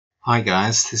Hi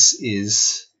guys, this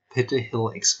is Peter Hill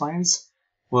Explains,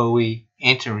 where we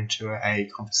enter into a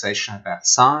conversation about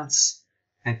science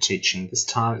and teaching. This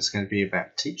time it's going to be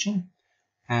about teaching,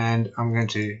 and I'm going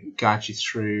to guide you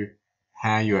through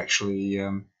how you actually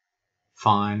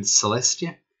find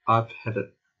Celestia. I've had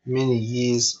it many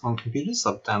years on computers.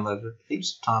 I've downloaded it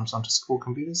heaps of times onto school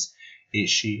computers.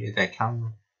 Each year they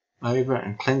come over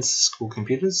and cleanse the school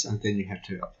computers, and then you have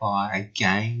to apply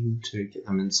again to get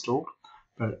them installed.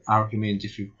 But I recommend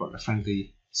if you've got a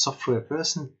friendly software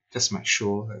person, just make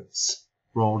sure that it's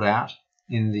rolled out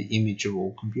in the image of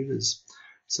all computers.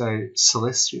 So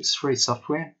Celestia is free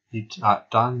software. You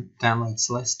download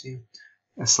Celestia.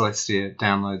 Celestia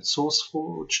download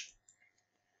SourceForge.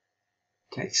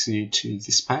 Takes you to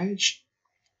this page,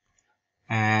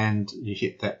 and you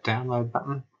hit that download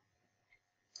button,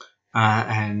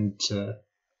 and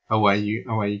away you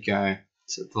go.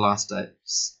 So the last date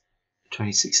is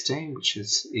 2016, which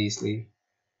is easily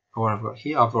what I've got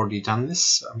here. I've already done this,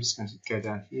 so I'm just going to go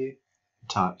down here and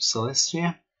type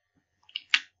Celestia.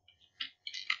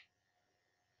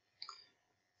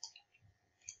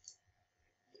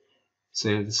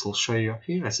 So this will show you up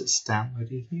here as it's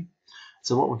downloading here.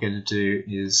 So what we're going to do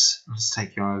is I'll just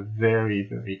take you on a very,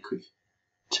 very quick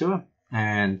tour,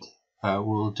 and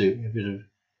we'll do a bit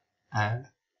of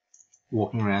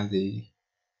walking around the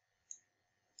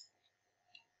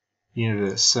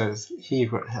universe. So here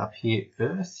you've got up here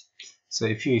Earth. So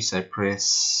if you say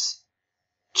press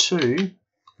 2,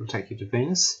 it'll take you to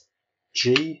Venus.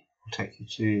 G will take you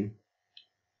to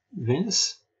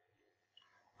Venus.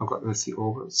 I've got with the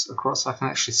orbits across. I can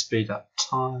actually speed up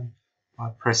time by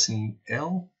pressing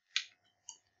L.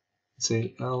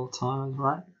 See L time,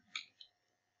 right?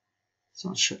 It's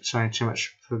not showing too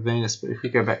much for Venus, but if we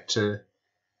go back to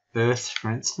Earth,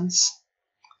 for instance,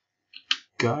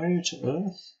 go to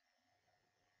Earth,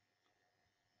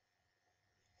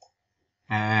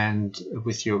 and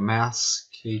with your mouse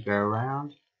key go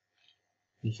around,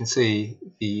 you can see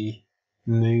the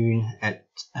moon at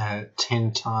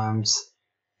 10 times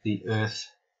the Earth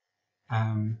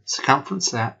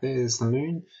circumference. Out there is the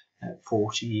moon at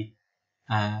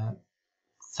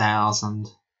 40,000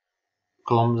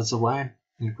 kilometers away. And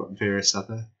you've got various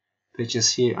other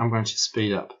pictures here. I'm going to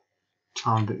speed up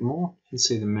time a bit more. You can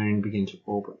see the moon begin to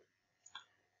orbit.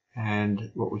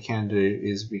 And what we can do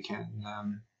is we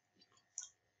can,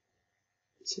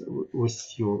 so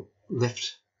with your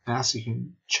left mouse, you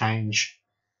can change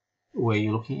where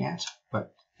you're looking at,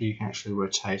 but you can actually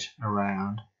rotate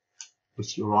around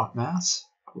with your right mouse,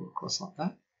 pull across like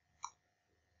that,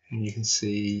 and you can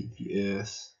see the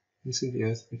Earth. You see the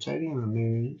Earth rotating and the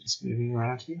moon just moving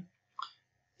around here.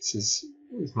 This is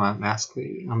with my mouse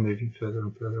click, I'm moving further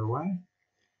and further away.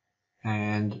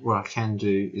 And what I can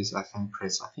do is I can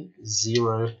press, I think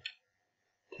 0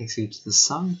 takes you to the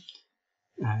sun.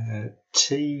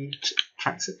 T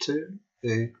tracks it to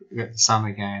the sun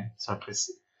again. So I press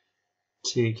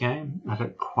T again. I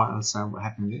don't quite understand what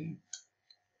happened there.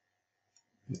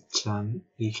 But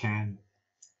you can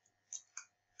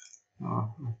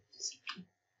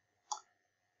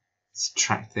it's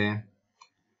track there.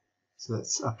 So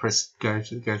that's I press go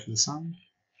to the sun.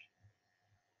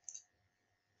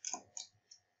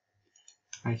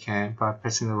 Okay, by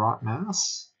pressing the right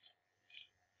mouse,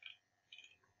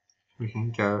 we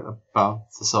can go above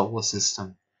the solar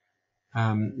system.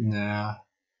 Now I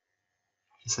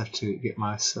just have to get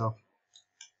myself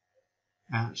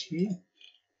out here.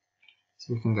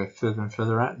 So we can go further and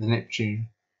further out. The Neptune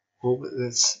orbit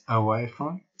that's away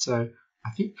from it. So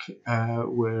I think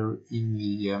we're in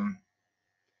the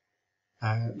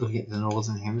looking at the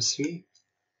northern hemisphere.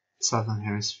 Southern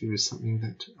hemisphere is something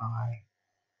that I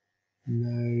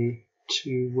know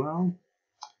too well.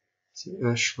 So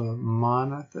Ursa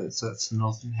Minor, that's the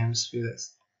northern hemisphere,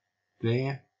 that's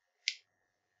there.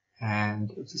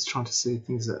 And I'm just trying to see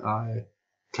things that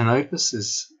Canopus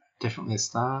is definitely a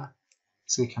star.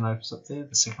 See Canopus up there,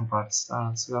 the second brightest star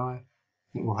in the sky. I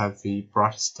think we'll have the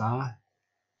brightest star.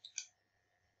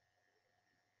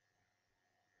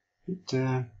 But,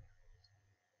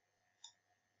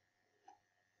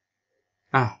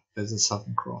 there's the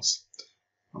Southern Cross.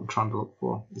 I'm trying to look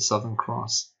for the Southern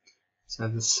Cross. So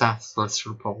the South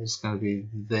Celestial Pole is going to be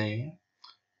there.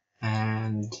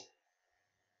 And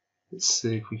let's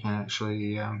see if we can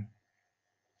actually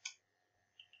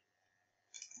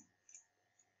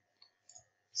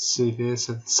see there.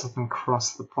 So the Southern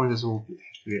Cross, the pointers will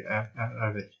be out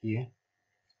over here.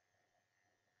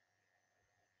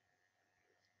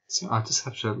 So I just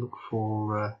have to look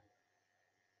for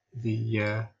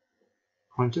the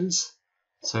pointers.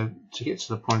 So to get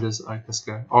to the pointers, I just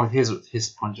go, oh, here's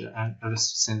the pointer, and I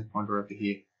just send the pointer over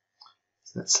here.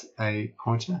 So that's a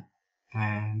pointer,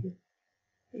 and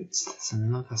there's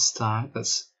another star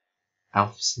that's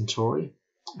Alpha Centauri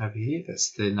over here.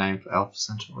 That's the name for Alpha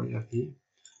Centauri over here.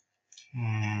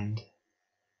 And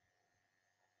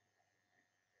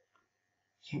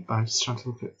yeah, I'm just trying to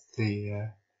look at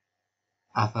the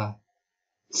other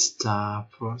star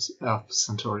for Alpha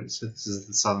Centauri. So this is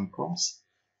the Southern Cross.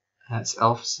 It's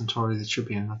Alpha Centauri. There should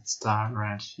be another star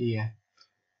around here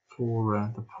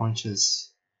for the pointers.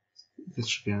 There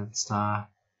should be another star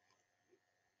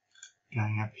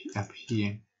going up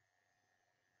here.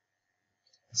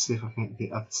 Let's see if I can get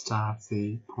the other star of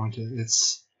the pointer.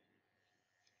 It's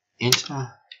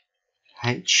Enter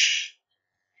H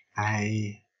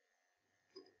A.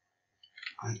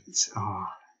 It's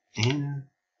N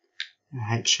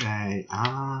H A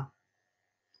R.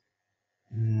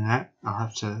 No, I'll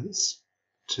have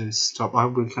to stop. I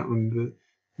really can't remember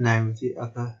the name of the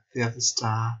other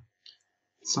star.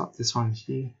 It's not this one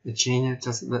here. Agena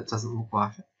that doesn't look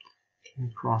like it. Can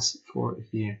we cross for it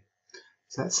here?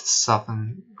 So that's the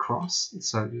Southern Cross.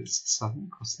 So it's the Southern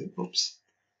Cross there. Oops.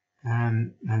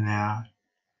 And now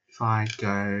if I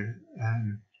go,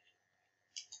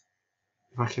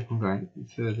 if I keep on going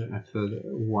further and further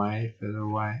away,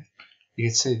 you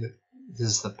can see that this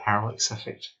is the parallax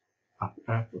effect up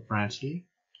around here.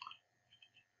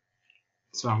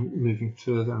 So I'm moving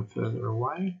further and further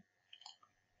away.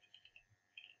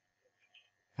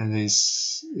 And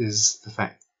this is the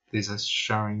fact these are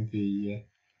showing the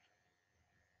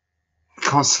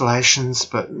constellations,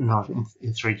 but not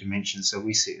in 3 dimensions. So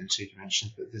we see it in 2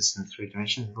 dimensions, but this is in 3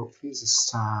 dimensions. Look, here's a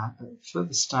star. The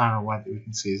furthest star away that we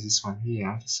can see is this one here.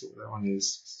 I'll just see what that one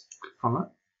is. Click on it.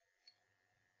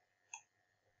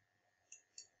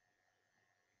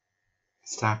 A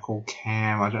star called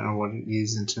Cam. I don't know what it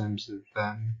is in terms of.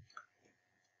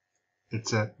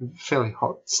 It's a fairly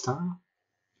hot star.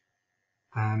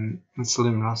 Its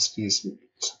luminosity is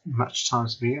much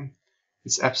times bigger.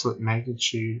 Its absolute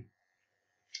magnitude.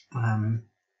 The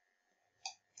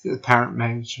apparent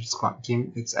magnitude is quite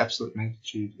dim. Its absolute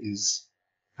magnitude is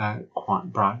quite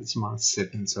bright. It's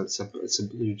 -7, so it's a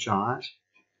blue giant.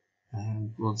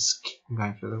 And we'll just keep on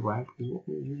going further away because what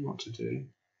we really want to do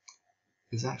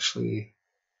is actually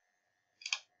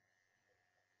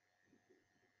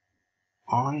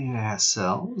orient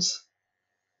ourselves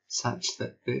such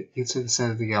that you can see the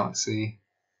center of the galaxy.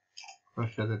 Go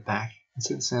further back. You can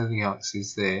see the center of the galaxy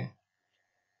is there.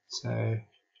 So the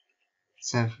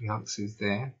center of the galaxy is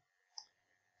there.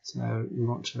 So we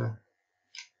want to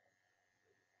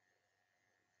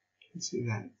see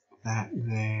that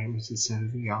there was the center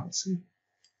of the galaxy,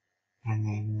 and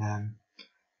then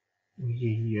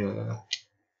we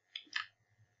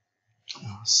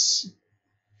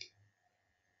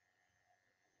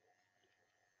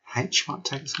H might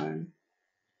take us home.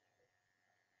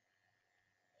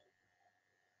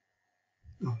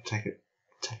 I'll take it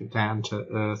down to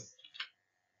Earth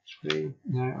 3.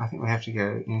 No, I think we have to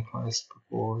go in close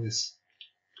before this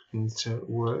begins to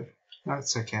work. No,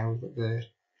 it's okay. We've got the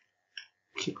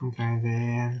keep on going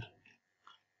there.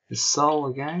 The Sol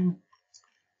again.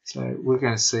 So we're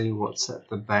going to see what's at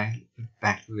the back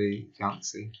of the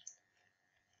galaxy.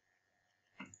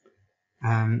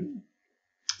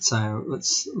 So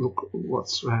let's look at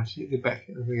what's around here, the back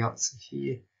of the galaxy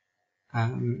here.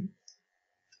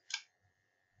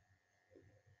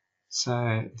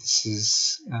 So this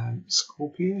is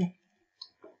Scorpio.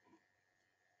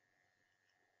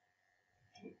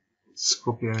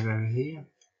 Scorpio over here.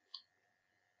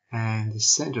 And the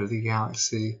center of the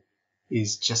galaxy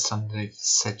is just underneath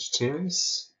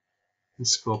Sagittarius. In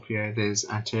Scorpio, there's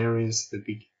Antares, the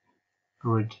big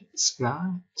red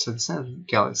star. So the center of the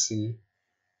galaxy,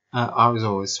 I was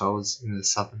always told, is in the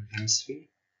southern hemisphere.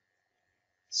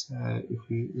 So if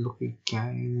we look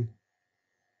again,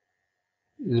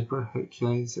 Libra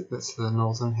Hercules, that's the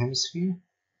northern hemisphere.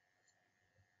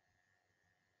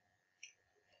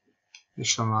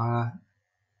 Ishlamana,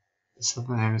 the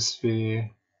southern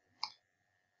hemisphere,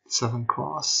 the Southern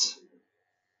Cross,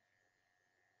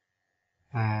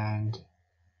 and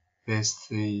there's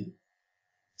the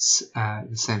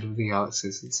center of the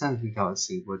galaxy. So the center of the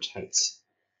galaxy rotates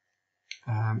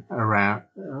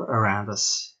around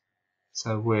us.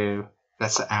 So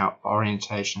that's our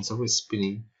orientation. So we're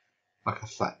spinning like a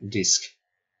flat disk,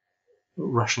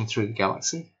 rushing through the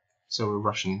galaxy. So we're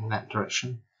rushing in that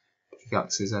direction. The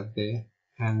galaxy is over there,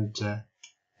 and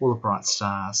all the bright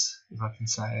stars, if I can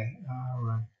say,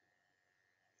 are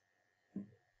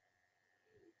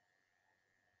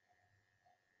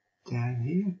down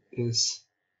here. There's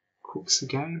Crooks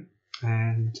again,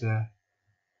 and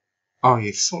oh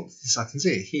yes, so I can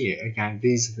see it here again.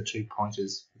 These are the 2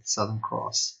 pointers the Southern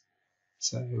Cross.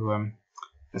 So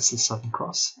that's the Southern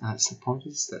Cross, and that's the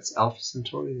pointers. That's Alpha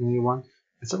Centauri, the new one.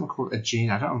 There's something called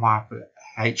Agena. I don't know why I put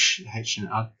H and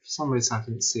R. For some reason I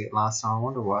didn't see it last time. I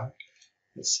wonder why.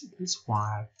 That's why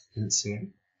I didn't see it.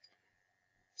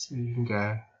 So you can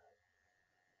go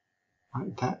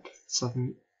like that,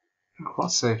 Southern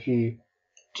Cross. So if you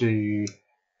do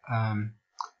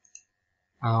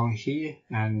along here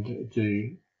and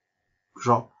do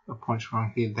drop a pointer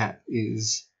along here, that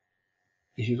is,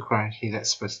 if you look around here,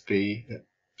 that's supposed to be, that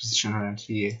position around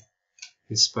here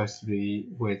is supposed to be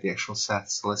where the actual South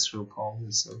Celestial Pole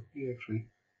is. So if you actually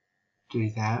do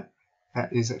that,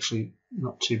 that is actually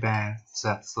not too bad,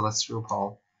 South Celestial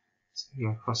Pole. So you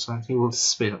go across around here. We'll just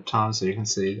speed up time so you can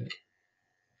see that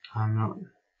I'm not,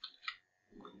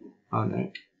 oh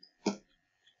no.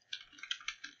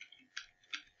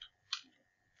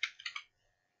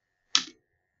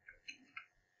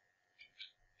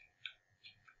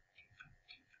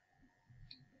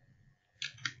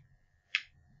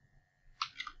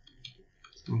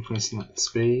 Increasing up the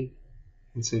speed,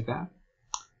 you can see that.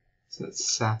 So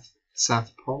that's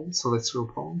South Pole, Celestial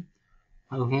Pole.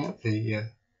 Looking at the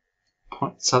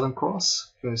Southern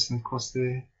Cross, goes across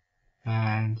there,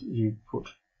 and you put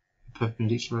a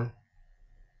perpendicular.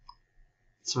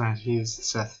 It's around here is the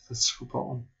South Celestial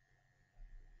Pole.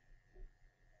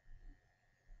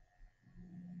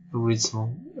 A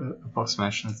reasonable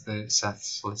approximation of the South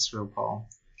Celestial Pole.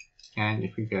 And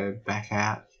if we go back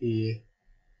out here,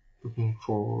 looking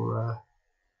for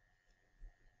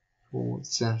the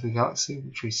center of the galaxy,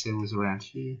 which we said was around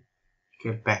here,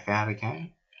 go back out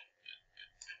again.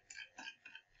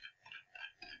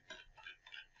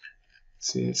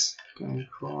 See it's going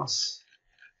across.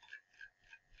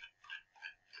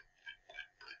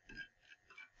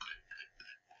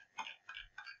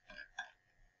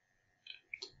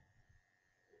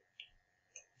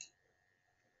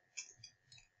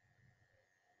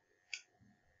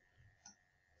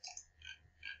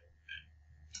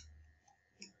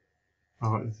 I've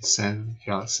got the center of the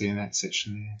galaxy in that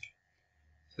section there.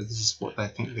 So this is what they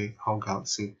think the whole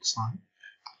galaxy looks like.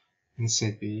 You can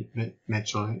see the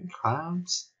Magellanic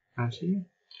Clouds around here.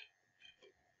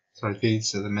 So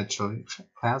these are the Magellanic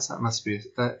Clouds. That must be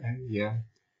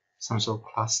some sort of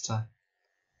cluster.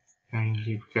 And if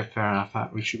we go far enough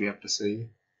out, we should be able to see.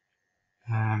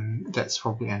 That's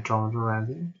probably Andromeda around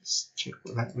there. Just check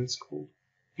what that was called.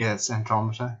 Yeah, it's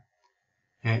Andromeda.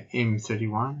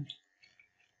 M31.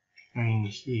 Going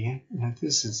here. Now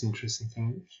this is an interesting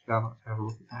thing. I'll have a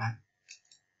look at that.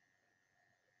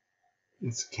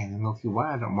 It's again the Milky Way.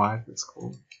 I don't know why it's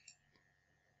called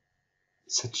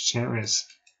Sagittarius.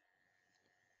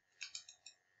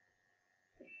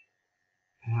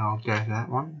 And I'll go to that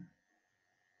one.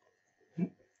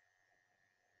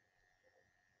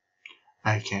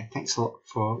 Okay, thanks a lot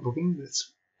for looking. That's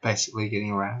basically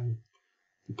getting around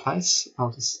the place.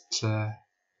 I'll just go.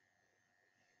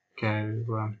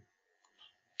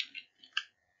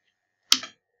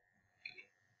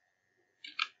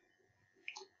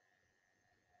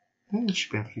 Then you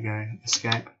should be able to go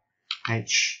escape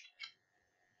H.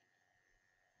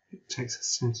 It takes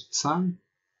us into the sun,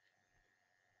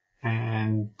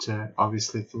 and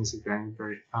obviously things are going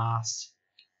very fast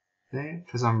there.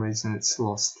 For some reason, it's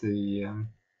lost the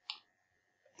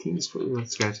things. But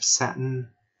let's go to Saturn,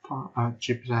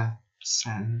 Jupiter,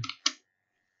 Saturn.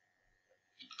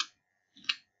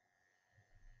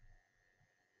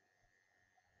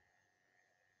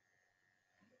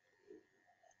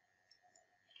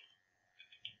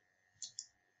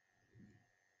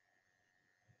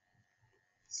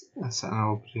 Saturn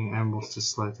orbiting, and we'll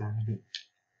just slow down a bit.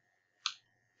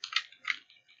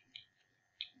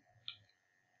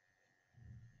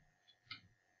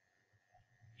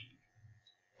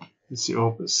 It's the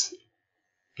orbits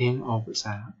in, orbits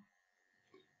out,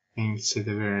 and you can see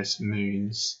the various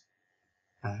moons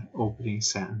orbiting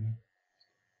Saturn.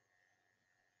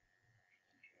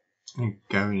 And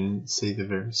go in and see the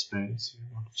various moons if you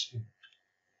wanted to.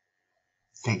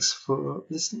 Thanks for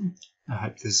listening. I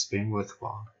hope this has been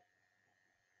worthwhile.